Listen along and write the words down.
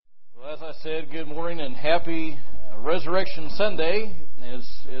As I said, good morning and happy Resurrection Sunday. I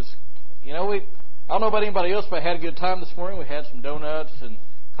don't know about anybody else, but I had a good time this morning. We had some donuts and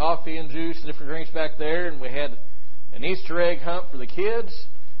coffee and juice and different drinks back there, and we had an Easter egg hunt for the kids,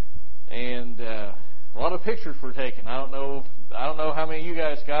 and a lot of pictures were taken. I don't know how many you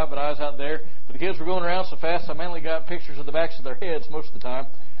guys got, but I was out there. But the kids were going around so fast, I mainly got pictures of the backs of their heads most of the time.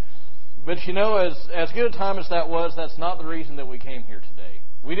 But as good a time as that was, that's not the reason that we came here today.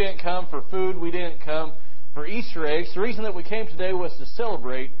 We didn't come for food. We didn't come for Easter eggs. The reason that we came today was to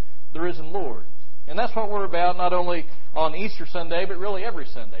celebrate the risen Lord. And that's what we're about, not only on Easter Sunday, but really every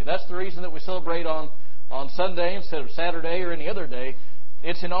Sunday. That's the reason that we celebrate on Sunday instead of Saturday or any other day.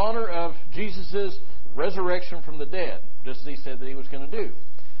 It's in honor of Jesus' resurrection from the dead, just as he said that he was going to do.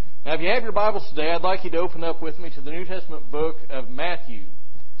 Now, if you have your Bibles today, I'd like you to open up with me to the New Testament book of Matthew.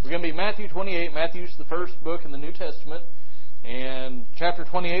 We're going to be Matthew 28. Matthew's the first book in the New Testament, and chapter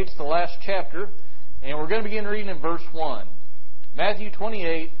 28 is the last chapter, and we're going to begin reading in verse 1. Matthew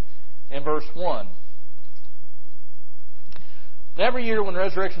 28 and verse 1. Every year when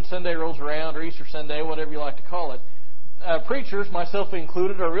Resurrection Sunday rolls around, or Easter Sunday, whatever you like to call it, preachers, myself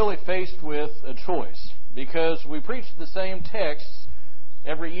included, are really faced with a choice, because we preach the same texts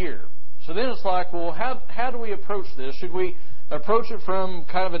every year. So then it's like, well, how do we approach this? Should we approach it from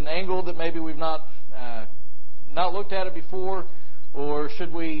kind of an angle that maybe we've not looked at it before, or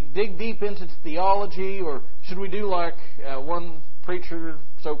should we dig deep into theology, or should we do like one preacher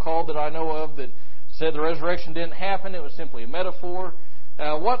so-called that I know of that said the resurrection didn't happen, it was simply a metaphor?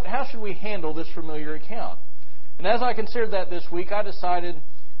 How should we handle this familiar account? And as I considered that this week, I decided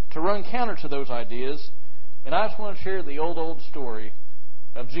to run counter to those ideas, and I just want to share the old story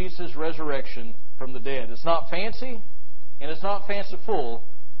of Jesus' resurrection from the dead. It's not fancy, and it's not fanciful,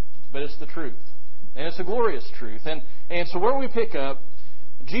 but it's the truth. And it's a glorious truth. And so where we pick up,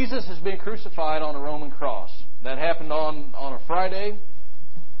 Jesus has been crucified on a Roman cross. That happened on a Friday.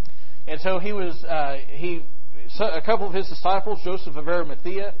 And so a couple of his disciples, Joseph of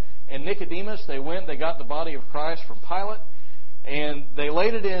Arimathea and Nicodemus, they got the body of Christ from Pilate, and they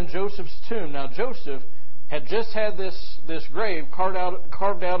laid it in Joseph's tomb. Now Joseph had just had this grave carved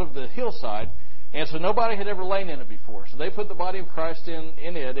out of the hillside, and so nobody had ever lain in it before. So they put the body of Christ in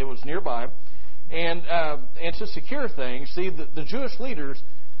it. It was nearby. And to secure things, see, the Jewish leaders,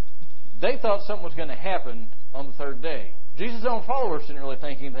 they thought something was going to happen on the third day. Jesus' own followers didn't really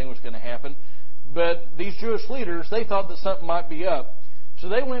think anything was going to happen. But these Jewish leaders, they thought that something might be up. So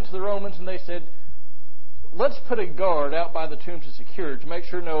they went to the Romans and they said, let's put a guard out by the tomb to secure it, to make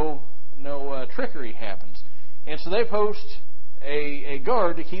sure no trickery happens. And so they post a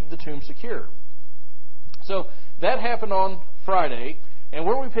guard to keep the tomb secure. So that happened on Friday, and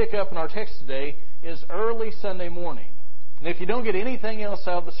where we pick up in our text today is early Sunday morning. And if you don't get anything else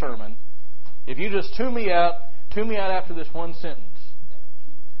out of the sermon, if you just tune me out after this one sentence.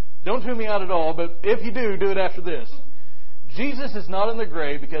 Don't tune me out at all, but if you do it after this. Jesus is not in the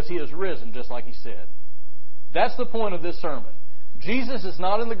grave because he is risen, just like he said. That's the point of this sermon. Jesus is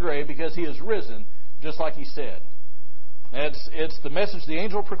not in the grave because he is risen, just like he said. It's the message the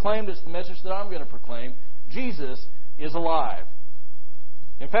angel proclaimed. It's the message that I'm going to proclaim. Jesus is alive.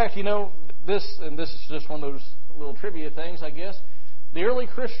 In fact, this is just one of those little trivia things, I guess. The early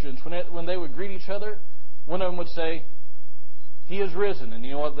Christians, when they would greet each other, one of them would say, "He is risen." And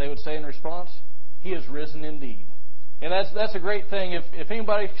you know what they would say in response? "He is risen indeed." And that's a great thing. If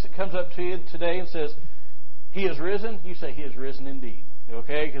anybody comes up to you today and says, "He is risen," you say, "He is risen indeed."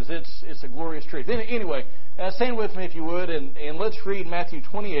 Okay? Because it's a glorious truth. Anyway, stand with me if you would, and let's read Matthew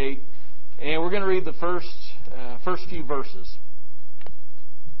 28, and we're going to read the first few verses.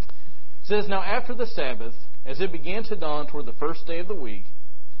 It says, "Now after the Sabbath, as it began to dawn toward the first day of the week,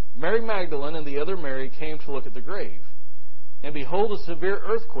 Mary Magdalene and the other Mary came to look at the grave. And behold, a severe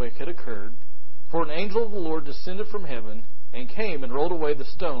earthquake had occurred, for an angel of the Lord descended from heaven, and came and rolled away the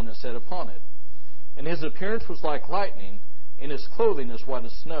stone and sat upon it. And his appearance was like lightning, and his clothing as white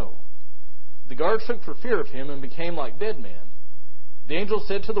as snow. The guards shook for fear of him and became like dead men. The angel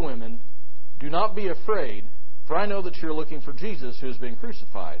said to the women, 'Do not be afraid, for I know that you are looking for Jesus who has been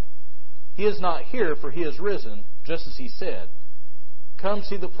crucified. He is not here, for he is risen, just as he said. Come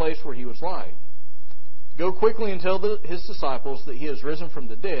see the place where he was lying. Go quickly and tell his disciples that he is risen from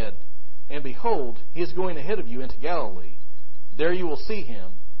the dead, and behold, he is going ahead of you into Galilee. There you will see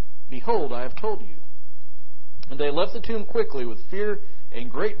him. Behold, I have told you.' And they left the tomb quickly with fear and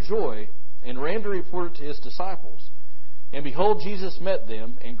great joy, and ran to report it to his disciples. And behold, Jesus met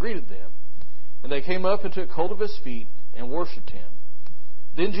them and greeted them. And they came up and took hold of his feet and worshipped him.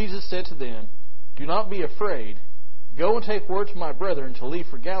 Then Jesus said to them, 'Do not be afraid. Go and take word to my brethren to leave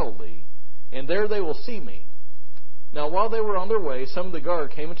for Galilee, and there they will see me. Now while they were on their way, some of the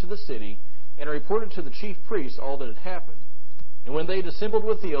guard came into the city and reported to the chief priests all that had happened. And when they had assembled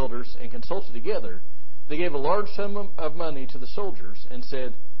with the elders and consulted together, they gave a large sum of money to the soldiers and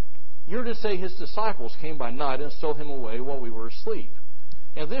said, "You are to say his disciples came by night and stole him away while we were asleep.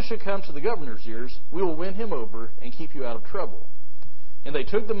 And if this should come to the governor's ears, we will win him over and keep you out of trouble." And they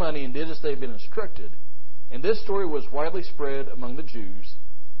took the money and did as they had been instructed. And this story was widely spread among the Jews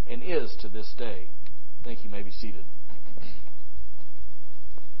and is to this day. Thank you. You may be seated.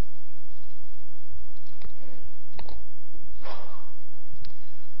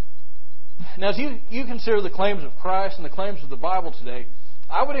 Now, as you consider the claims of Christ and the claims of the Bible today,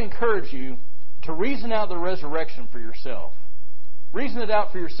 I would encourage you to reason out the resurrection for yourself. Reason it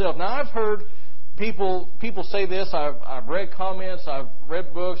out for yourself. Now, I've heard people say this. I've read comments, I've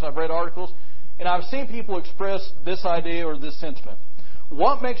read books, I've read articles, and I've seen people express this idea or this sentiment.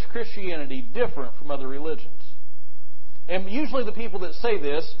 What makes Christianity different from other religions? And usually the people that say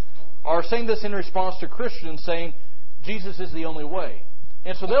this are saying this in response to Christians saying Jesus is the only way.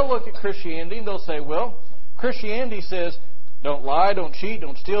 And so they'll look at Christianity and they'll say, well, Christianity says don't lie, don't cheat,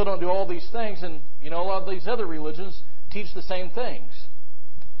 don't steal, don't do all these things. And, a lot of these other religions teach the same things.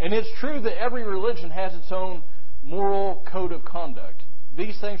 And it's true that every religion has its own moral code of conduct.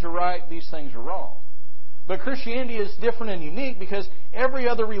 These things are right, these things are wrong. But Christianity is different and unique because every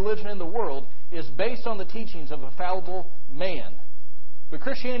other religion in the world is based on the teachings of a fallible man. But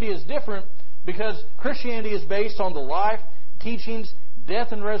Christianity is different because Christianity is based on the life, teachings,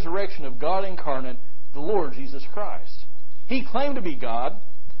 death, and resurrection of God incarnate, the Lord Jesus Christ. He claimed to be God,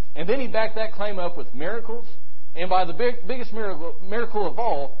 and then he backed that claim up with miracles, and by the biggest miracle of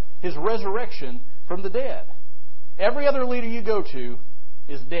all, his resurrection from the dead. Every other leader you go to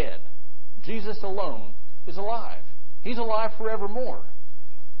is dead. Jesus alone is alive. He's alive forevermore.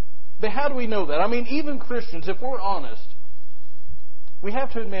 But how do we know that? I mean, even Christians, if we're honest, we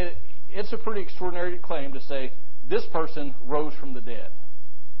have to admit it's a pretty extraordinary claim to say this person rose from the dead.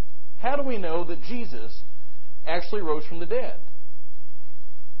 How do we know that Jesus actually rose from the dead?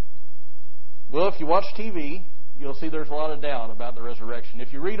 Well, if you watch TV, you'll see there's a lot of doubt about the resurrection.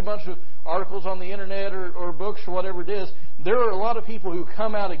 If you read a bunch of articles on the internet or books or whatever it is, there are a lot of people who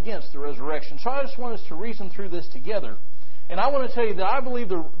come out against the resurrection. So I just want us to reason through this together. And I want to tell you that I believe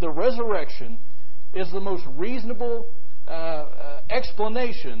the resurrection is the most reasonable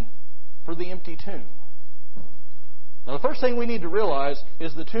explanation for the empty tomb. Now, the first thing we need to realize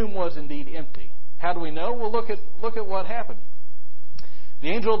is the tomb was indeed empty. How do we know? Well, look at what happened. The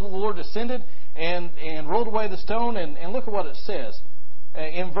angel of the Lord descended and rolled away the stone, and look at what it says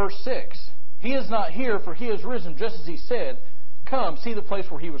in verse 6. He is not here, for he is risen, just as he said. Come, see the place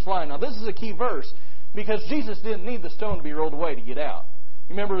where he was lying. Now, this is a key verse, because Jesus didn't need the stone to be rolled away to get out.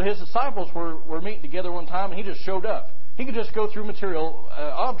 You remember his disciples were meeting together one time, and he just showed up. He could just go through material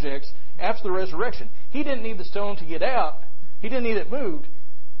objects after the resurrection. He didn't need the stone to get out. He didn't need it moved.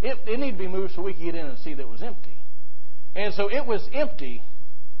 It needed to be moved so we could get in and see that it was empty. And so it was empty,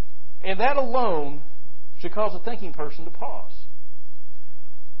 and that alone should cause a thinking person to pause.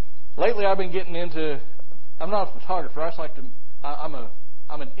 Lately, I've been getting into. I'm not a photographer.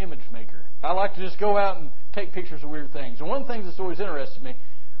 I'm an image maker. I like to just go out and take pictures of weird things. And one thing that's always interested me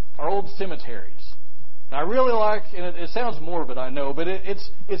are old cemeteries. And I really like, and it sounds morbid, I know, but it's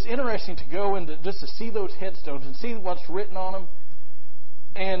interesting to go and just to see those headstones and see what's written on them,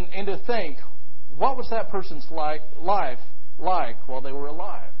 and to think, what was that person's life like while they were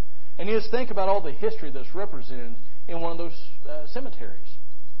alive? And you just think about all the history that's represented in one of those cemeteries.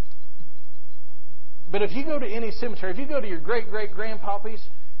 But if you go to any cemetery, if you go to your great-great-grandpappy's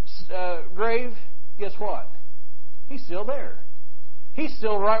grave, guess what? He's still there. He's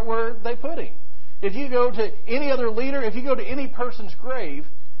still right where they put him. If you go to any other leader, if you go to any person's grave,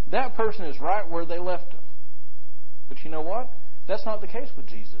 that person is right where they left him. But you know what? That's not the case with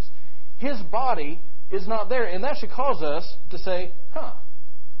Jesus. His body is not there. And that should cause us to say, I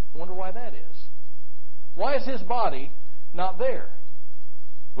wonder why that is. Why is his body not there?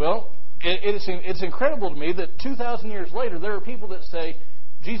 Well, it's incredible to me that 2,000 years later, there are people that say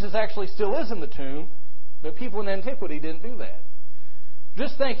Jesus actually still is in the tomb, but people in antiquity didn't do that.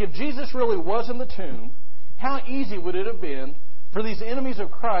 Just think, if Jesus really was in the tomb, how easy would it have been for these enemies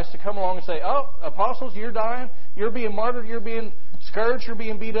of Christ to come along and say, oh, apostles, you're dying, you're being martyred, you're being scourged, you're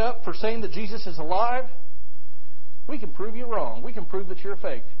being beat up for saying that Jesus is alive? We can prove you wrong. We can prove that you're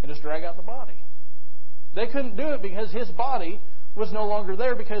fake, and just drag out the body. They couldn't do it because his body was no longer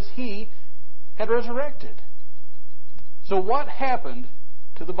there because he had resurrected. So what happened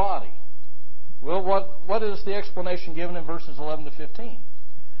to the body? Well, what is the explanation given in verses 11 to 15?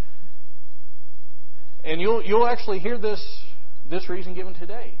 And you'll actually hear this reason given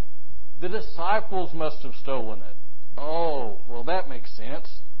today. The disciples must have stolen it. Oh, well, that makes sense.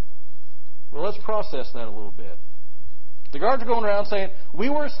 Well, let's process that a little bit. The guards are going around saying, we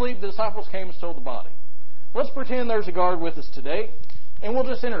were asleep, the disciples came and stole the body. Let's pretend there's a guard with us today, and we'll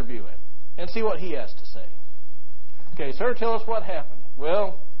just interview him and see what he has to say. Okay, sir, tell us what happened.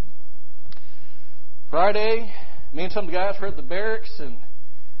 Well, Friday, me and some of the guys were at the barracks,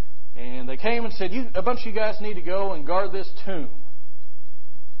 and they came and said, a bunch of you guys need to go and guard this tomb.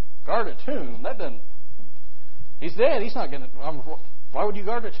 Guard a tomb? That doesn't... He's dead. He's not going to... Why would you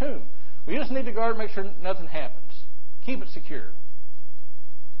guard a tomb? We just need to guard, make sure nothing happens. Keep it secure.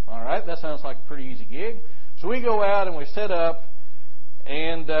 All right, that sounds like a pretty easy gig. So we go out and we set up,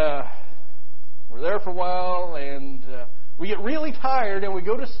 and we're there for a while, and we get really tired, and we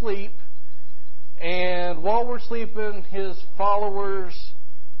go to sleep. And while we're sleeping, his followers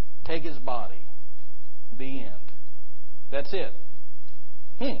take his body. The end. That's it.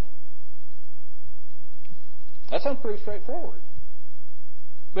 That sounds pretty straightforward.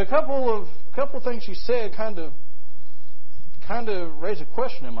 But a couple of things she said kind of raise a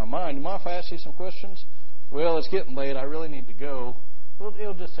question in my mind. You mind if I ask you some questions? Well, it's getting late. I really need to go. Well,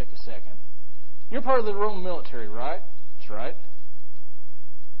 it'll just take a second. You're part of the Roman military, right? That's right.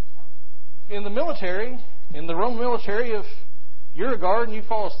 In the military, in the Roman military, if you're a guard and you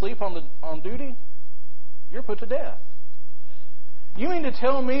fall asleep on duty, you're put to death. You mean to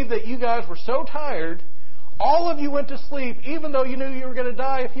tell me that you guys were so tired, all of you went to sleep, even though you knew you were going to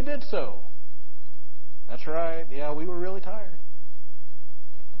die if you did so? That's right. Yeah, we were really tired.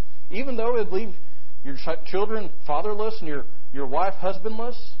 Even though it would leave your children fatherless and your wife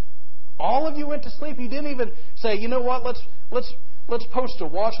husbandless, all of you went to sleep. You didn't even say, you know what, let's post a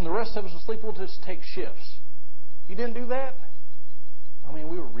watch and the rest of us will sleep. We'll just take shifts. You didn't do that? I mean,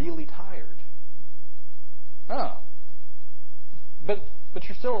 we were really tired. Huh. But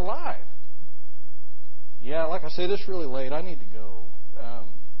you're still alive. Yeah, like I said, it's really late. I need to go.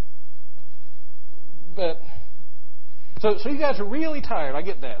 So you guys are really tired. I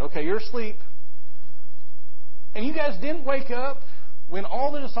get that. Okay, you're asleep. And you guys didn't wake up when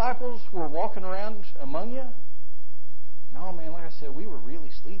all the disciples were walking around among you? No, man, like I said, we were really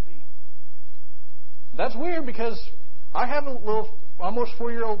sleepy. That's weird because I have a little, almost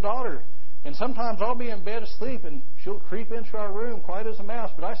 4-year-old daughter, and sometimes I'll be in bed asleep and she'll creep into our room quiet as a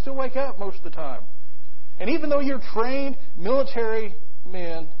mouse, but I still wake up most of the time. And even though you're trained military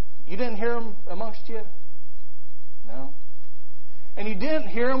men, you didn't hear them amongst you? No. And you didn't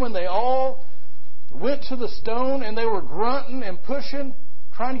hear them when they all went to the stone and they were grunting and pushing,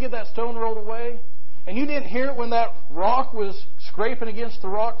 trying to get that stone rolled away? And you didn't hear it when that rock was scraping against the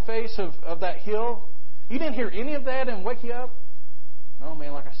rock face of that hill? You didn't hear any of that and wake you up? No,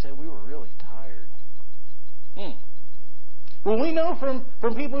 man, like I said, we were really tired. Well, we know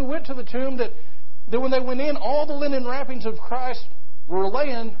from people who went to the tomb that when they went in, all the linen wrappings of Christ were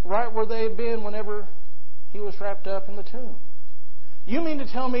laying right where they had been whenever he was wrapped up in the tomb. You mean to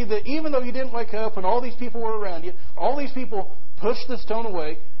tell me that even though you didn't wake up and all these people were around you, all these people pushed the stone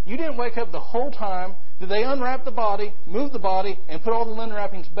away, you didn't wake up the whole time that they unwrapped the body, moved the body, and put all the linen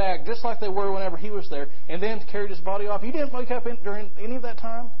wrappings back just like they were whenever he was there, and then carried his body off? You didn't wake up during any of that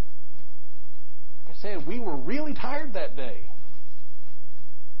time? Like I said, we were really tired that day.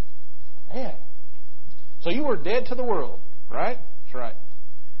 Man. So you were dead to the world, right? That's right.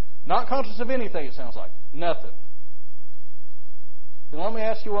 Not conscious of anything, it sounds like. Nothing. Then let me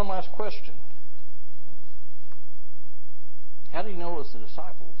ask you one last question. How do you know it was the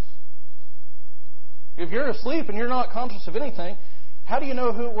disciples? If you're asleep and you're not conscious of anything, how do you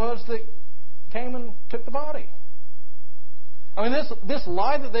know who it was that came and took the body? I mean, this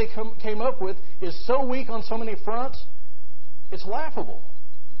lie that they came up with is so weak on so many fronts, it's laughable.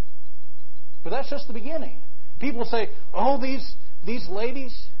 But that's just the beginning. People say, oh, these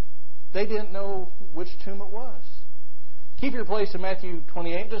ladies, they didn't know which tomb it was. Keep your place in Matthew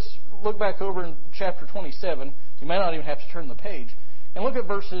 28. Just look back over in chapter 27. You may not even have to turn the page. And look at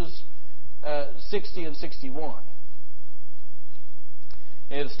verses 60 and 61.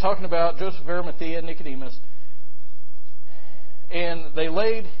 It's talking about Joseph of Arimathea and Nicodemus. And they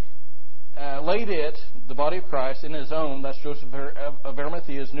laid it, the body of Christ, in his own, that's Joseph of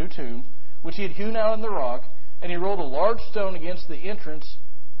Arimathea's new tomb, which he had hewn out in the rock, and he rolled a large stone against the entrance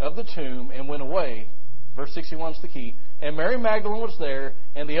of the tomb and went away. Verse 61 is the key. And Mary Magdalene was there,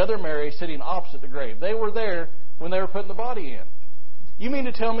 and the other Mary sitting opposite the grave. They were there when they were putting the body in. You mean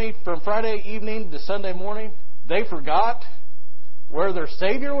to tell me from Friday evening to Sunday morning, they forgot where their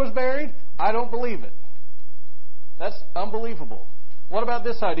Savior was buried? I don't believe it. That's unbelievable. What about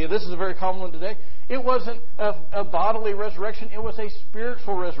this idea? This is a very common one today. It wasn't a bodily resurrection. It was a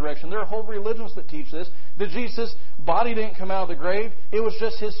spiritual resurrection. There are whole religions that teach this, that Jesus' body didn't come out of the grave. It was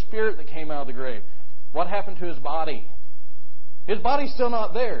just His spirit that came out of the grave. What happened to His body? His body's still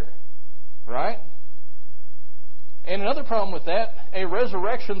not there, right? And another problem with that, a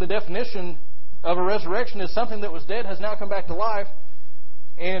resurrection, the definition of a resurrection is something that was dead has now come back to life.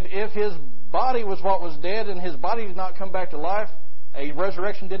 And if His body was what was dead and His body did not come back to life, a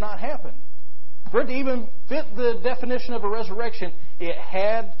resurrection did not happen. For it to even fit the definition of a resurrection, it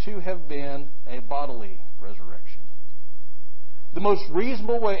had to have been a bodily resurrection. The most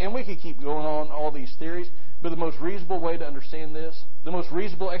reasonable way, and we could keep going on all these theories, but the most reasonable way to understand this, the most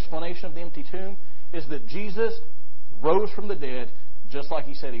reasonable explanation of the empty tomb, is that Jesus rose from the dead just like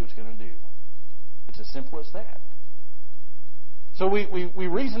He said He was going to do. It's as simple as that. So we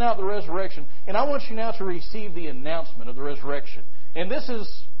reason out the resurrection, and I want you now to receive the announcement of the resurrection. And this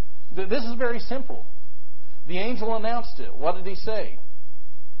is very simple. The angel announced it. What did he say?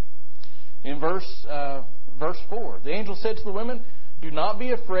 In verse 4, the angel said to the women, "Do not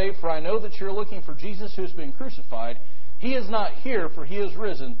be afraid, for I know that you are looking for Jesus who has been crucified. He is not here, for He is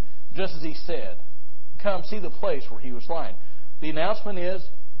risen, just as He said. Come, see the place where He was lying." The announcement is,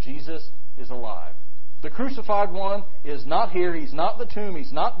 Jesus is alive. The crucified one is not here. He's not in the tomb.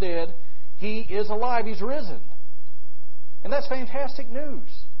 He's not dead. He is alive. He's risen. And that's fantastic news.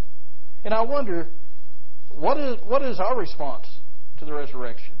 And I wonder, what is our response to the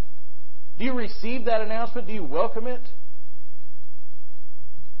resurrection? Do you receive that announcement? Do you welcome it?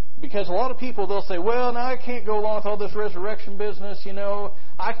 Because a lot of people, they'll say, well, now I can't go along with all this resurrection business,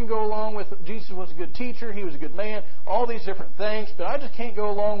 I can go along with Jesus was a good teacher, He was a good man, all these different things, but I just can't go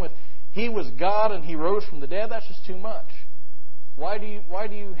along with He was God and He rose from the dead. That's just too much. Why do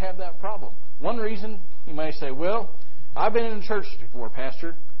you have that problem? One reason, you may say, well, I've been in church before,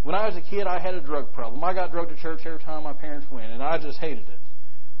 Pastor. When I was a kid, I had a drug problem. I got drugged to church every time my parents went, and I just hated it.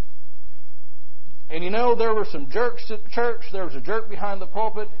 And there were some jerks at church. There was a jerk behind the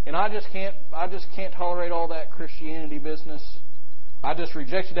pulpit, and I just can't tolerate all that Christianity business. I just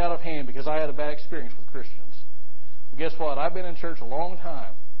rejected out of hand because I had a bad experience with Christians. Well, guess what? I've been in church a long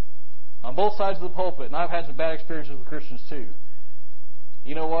time, on both sides of the pulpit, and I've had some bad experiences with Christians too.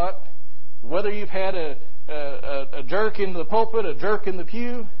 You know what? Whether you've had a jerk in the pulpit, a jerk in the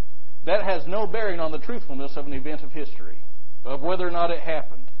pew, that has no bearing on the truthfulness of an event of history, of whether or not it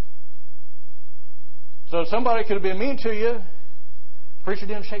happened. So somebody could have been mean to you. Preacher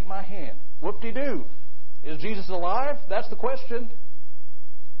didn't shake my hand. Whoop-de-doo. Is Jesus alive? That's the question.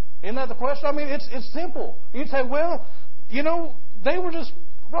 Isn't that the question? I mean, it's simple. You'd say, well, they were just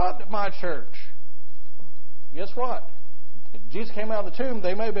rotten at my church. Guess what? If Jesus came out of the tomb,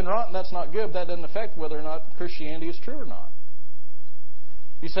 they may have been rotten. That's not good. That doesn't affect whether or not Christianity is true or not.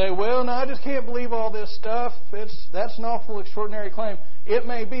 You say, well, no, I just can't believe all this stuff. That's an awful extraordinary claim. It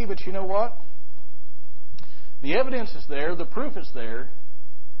may be, but you know what? The evidence is there. The proof is there.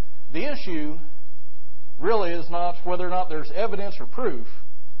 The issue really is not whether or not there's evidence or proof.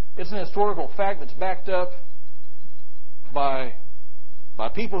 It's an historical fact that's backed up by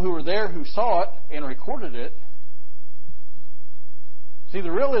people who were there, who saw it and recorded it. See,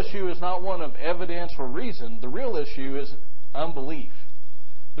 the real issue is not one of evidence or reason. The real issue is unbelief.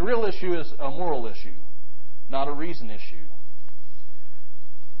 The real issue is a moral issue, not a reason issue.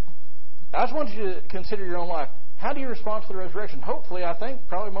 I just want you to consider your own life. How do you respond to the resurrection? Hopefully, I think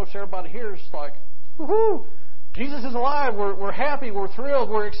probably most everybody here is like, woohoo! Jesus is alive. We're happy. We're thrilled.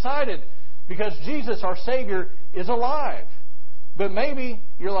 We're excited because Jesus, our Savior, is alive. But maybe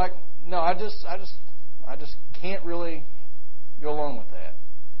you're like, no, I just can't really go along with that.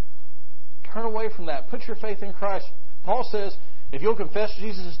 Turn away from that. Put your faith in Christ. Paul says, if you'll confess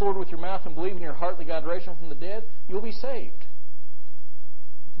Jesus is Lord with your mouth and believe in your heart that God raised Him from the dead, you'll be saved.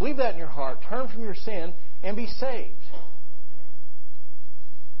 Believe that in your heart. Turn from your sin and be saved.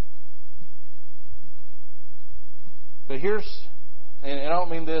 But here's, and I don't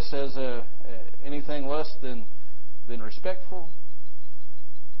mean this as anything less than respectful.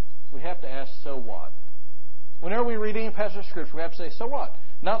 We have to ask, so what? Whenever we read any passage of Scripture, we have to say, so what?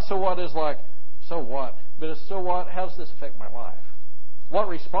 Not so what is like, so what? But it's so what? How does this affect my life? What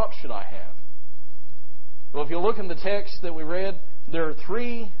response should I have? Well, if you look in the text that we read, there are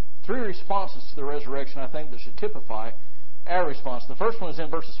three responses to the resurrection, I think, that should typify our response. The first one is in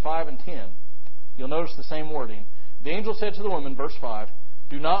verses 5 and 10. You'll notice the same wording. The angel said to the woman, verse 5,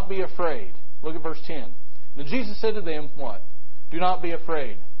 do not be afraid. Look at verse 10. Then Jesus said to them, what? Do not be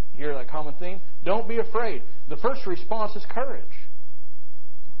afraid. You hear that common theme? Don't be afraid. The first response is courage.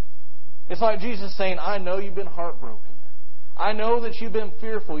 It's like Jesus saying, I know you've been heartbroken. I know that you've been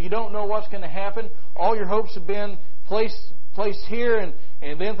fearful. You don't know what's going to happen. All your hopes have been placed here, and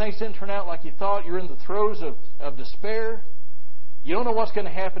then things didn't turn out like you thought. You're in the throes of despair. You don't know what's going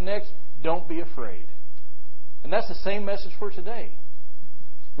to happen next. Don't be afraid. And that's the same message for today.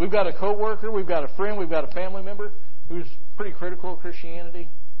 We've got a coworker, we've got a friend, we've got a family member who's pretty critical of Christianity,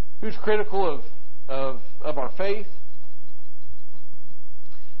 who's critical of our faith.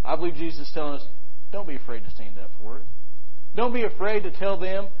 I believe Jesus is telling us, don't be afraid to stand up for it. Don't be afraid to tell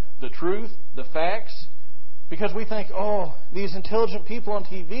them the truth, the facts, because we think, oh, these intelligent people on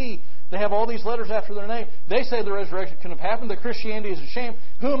TV, they have all these letters after their name. They say the resurrection couldn't have happened, that Christianity is a shame.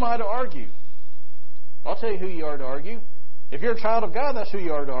 Who am I to argue? I'll tell you who you are to argue. If you're a child of God, that's who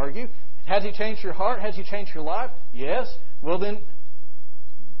you are to argue. Has He changed your heart? Has He changed your life? Yes. Well then,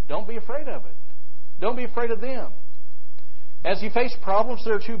 don't be afraid of it. Don't be afraid of them. As you face problems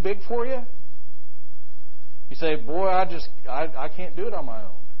that are too big for you, you say, boy, I can't do it on my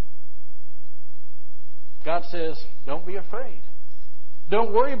own. God says, don't be afraid.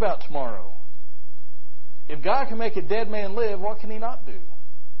 Don't worry about tomorrow. If God can make a dead man live, what can He not do?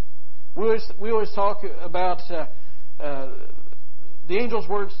 We always talk about the angel's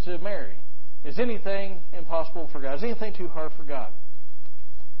words to Mary. Is anything impossible for God? Is anything too hard for God?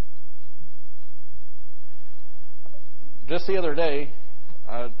 Just the other day,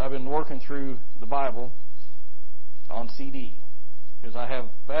 I've been working through the Bible on CD because I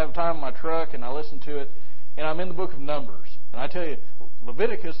have time in my truck and I listen to it, and I'm in the book of Numbers. And I tell you,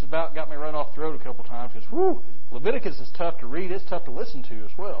 Leviticus about got me run off the road a couple times because Leviticus is tough to read. It's tough to listen to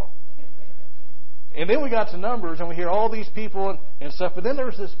as well. And then we got to Numbers and we hear all these people and stuff. But then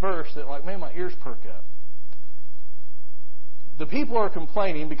there's this verse that, like, man, my ears perk up. The people are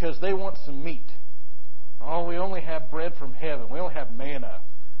complaining because they want some meat. Oh, we only have bread from heaven. We only have manna.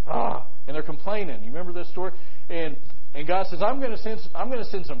 And they're complaining. You remember this story? And God says, I'm going to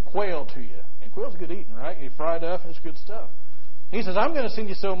send some quail to you. And quail's good eating, right? You fry it up, it's good stuff. He says, I'm going to send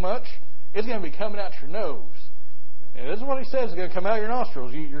you so much, it's going to be coming out your nose. And this is what He says, it's going to come out of your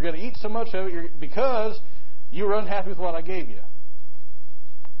nostrils. You're going to eat so much of it because you were unhappy with what I gave you.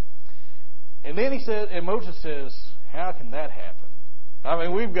 And then He said, and Moses says, how can that happen? I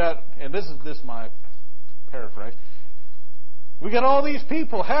mean, we've got, and this is my paraphrase, we got all these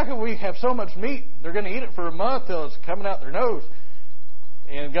people. How can we have so much meat? They're going to eat it for a month till it's coming out their nose.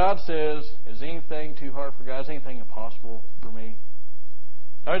 And God says, is anything too hard for God? Is anything impossible for me?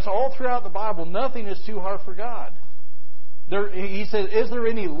 Now, it's all throughout the Bible. Nothing is too hard for God. He said, is there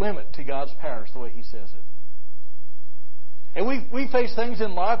any limit to God's power? It's the way He says it. And we face things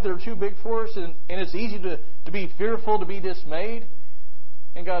in life that are too big for us, and it's easy to be fearful, to be dismayed.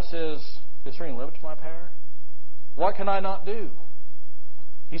 And God says, is there any limit to my power? What can I not do?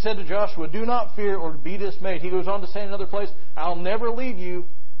 He said to Joshua, do not fear or be dismayed. He goes on to say in another place, I'll never leave you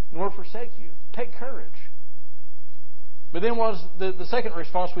nor forsake you. Take courage. But then what's the second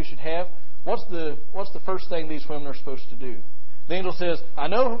response we should have? What's the first thing these women are supposed to do? The angel says, I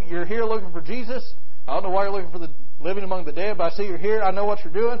know you're here looking for Jesus. I don't know why you're looking for the living among the dead, but I see you're here. I know what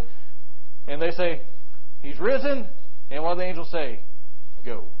you're doing. And they say, He's risen. And what do the angels say?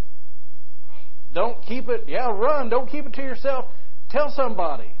 Go. Don't keep it. Yeah, run. Don't keep it to yourself. Tell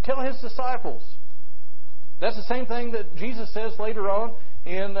somebody. Tell His disciples. That's the same thing that Jesus says later on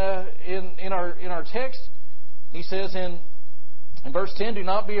in our text. He says in verse 10, do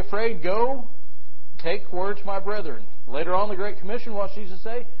not be afraid. Go, take word to my brethren. Later on in the Great Commission, what does Jesus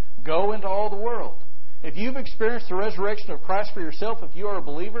say? Go into all the world. If you've experienced the resurrection of Christ for yourself, if you are a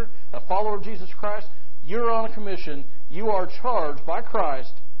believer, a follower of Jesus Christ, you're on a commission. You are charged by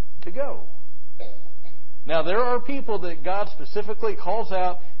Christ to go. Now, there are people that God specifically calls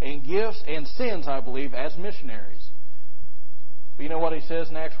out and gives and sends, I believe, as missionaries. But you know what He says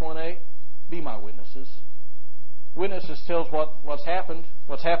in Acts 1:8? Be my witnesses. Witnesses tells what's happened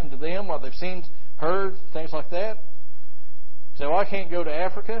to them, what they've seen, heard, things like that. You say, well, I can't go to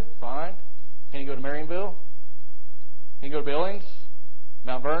Africa. Fine. Can you go to Marionville? Can you go to Billings?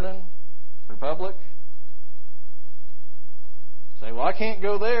 Mount Vernon? Republic? Say, well, I can't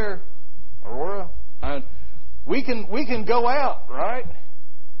go there. Aurora? We can go out, right?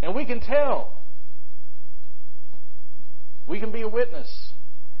 And we can tell. We can be a witness.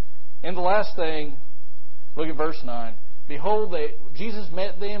 And the last thing, look at verse 9. Behold, Jesus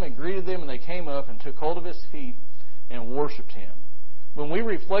met them and greeted them, and they came up and took hold of His feet and worshipped Him. When we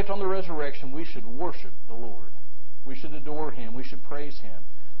reflect on the resurrection, we should worship the Lord. We should adore Him. We should praise Him.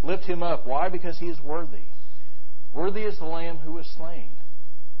 Lift Him up. Why? Because He is worthy. Worthy is the Lamb who was slain.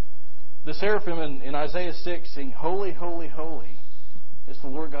 The seraphim in Isaiah 6 sing, Holy, holy, holy is the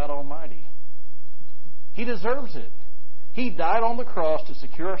Lord God Almighty. He deserves it. He died on the cross to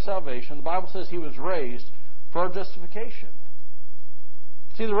secure our salvation. The Bible says He was raised for our justification.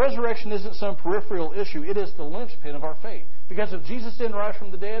 See, the resurrection isn't some peripheral issue. It is the linchpin of our faith. Because if Jesus didn't rise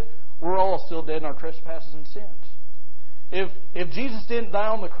from the dead, we're all still dead in our trespasses and sins. If Jesus didn't die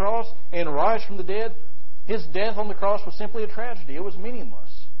on the cross and rise from the dead, His death on the cross was simply a tragedy. It was meaningless.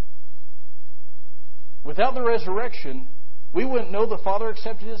 Without the resurrection, we wouldn't know the Father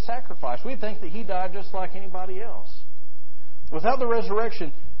accepted His sacrifice. We'd think that He died just like anybody else. Without the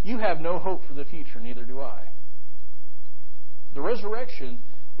resurrection, you have no hope for the future, neither do I. The resurrection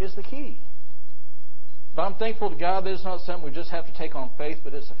is the key. But I'm thankful to God that it's not something we just have to take on faith,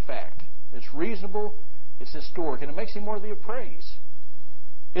 but it's a fact. It's reasonable, it's historic, and it makes Him worthy of praise.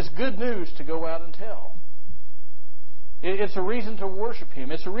 It's good news to go out and tell. It's a reason to worship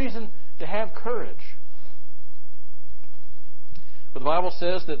Him. It's a reason to have courage. But the Bible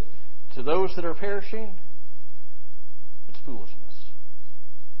says that to those that are perishing, it's foolishness.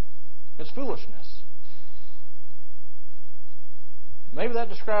 It's foolishness. Maybe that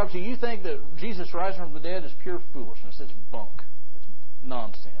describes you. You think that Jesus rising from the dead is pure foolishness. It's bunk. It's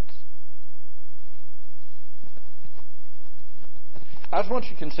nonsense. I just want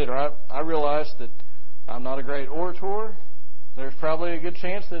you to consider, I realize that I'm not a great orator. There's probably a good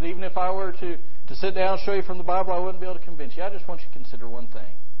chance that even if I were to sit down and show you from the Bible, I wouldn't be able to convince you. I just want you to consider one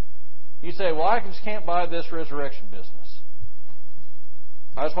thing. You say, well, I just can't buy this resurrection business.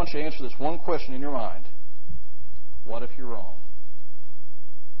 I just want you to answer this one question in your mind. What if you're wrong?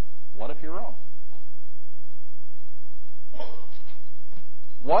 What if you're wrong?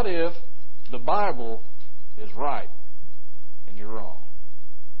 What if the Bible is right and you're wrong?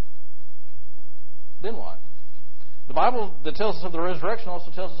 Then what? The Bible that tells us of the resurrection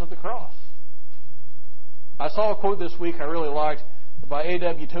also tells us of the cross. I saw a quote this week I really liked by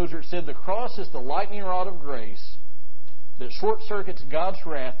A.W. Tozer. It said, "The cross is the lightning rod of grace that short-circuits God's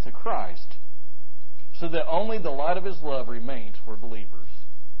wrath to Christ so that only the light of His love remains for believers."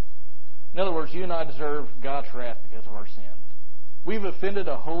 In other words, you and I deserve God's wrath because of our sin. We've offended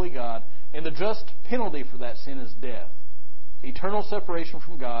a holy God, and the just penalty for that sin is death, eternal separation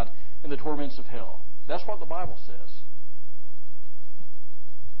from God, and the torments of hell. That's what the Bible says.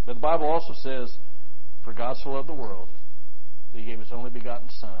 But the Bible also says, "For God so loved the world that He gave His only begotten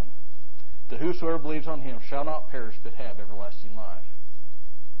Son, that whosoever believes on Him shall not perish but have everlasting life."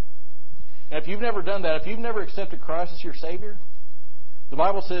 And if you've never done that, if you've never accepted Christ as your Savior, the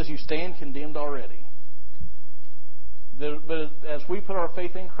Bible says you stand condemned already. But as we put our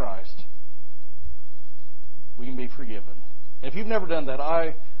faith in Christ, we can be forgiven. And if you've never done that,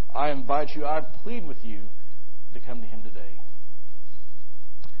 I invite you, I plead with you to come to Him today.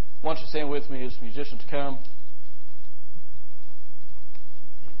 Why don't you stand with me as musicians come?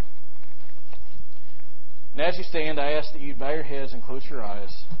 And as you stand, I ask that you bow your heads and close your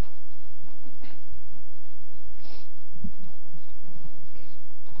eyes.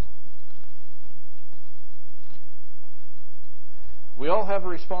 We all have a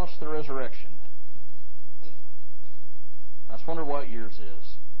response to the resurrection. I just wonder what yours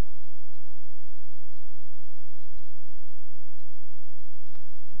is.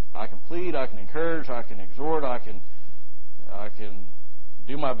 I can plead, I can encourage, I can exhort, I can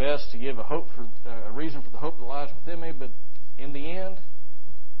do my best to give a reason for the hope that lies within me, but in the end,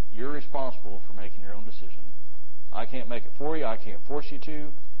 you're responsible for making your own decision. I can't make it for you. I can't force you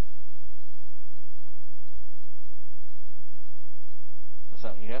to. That's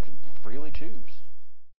something you have to freely choose.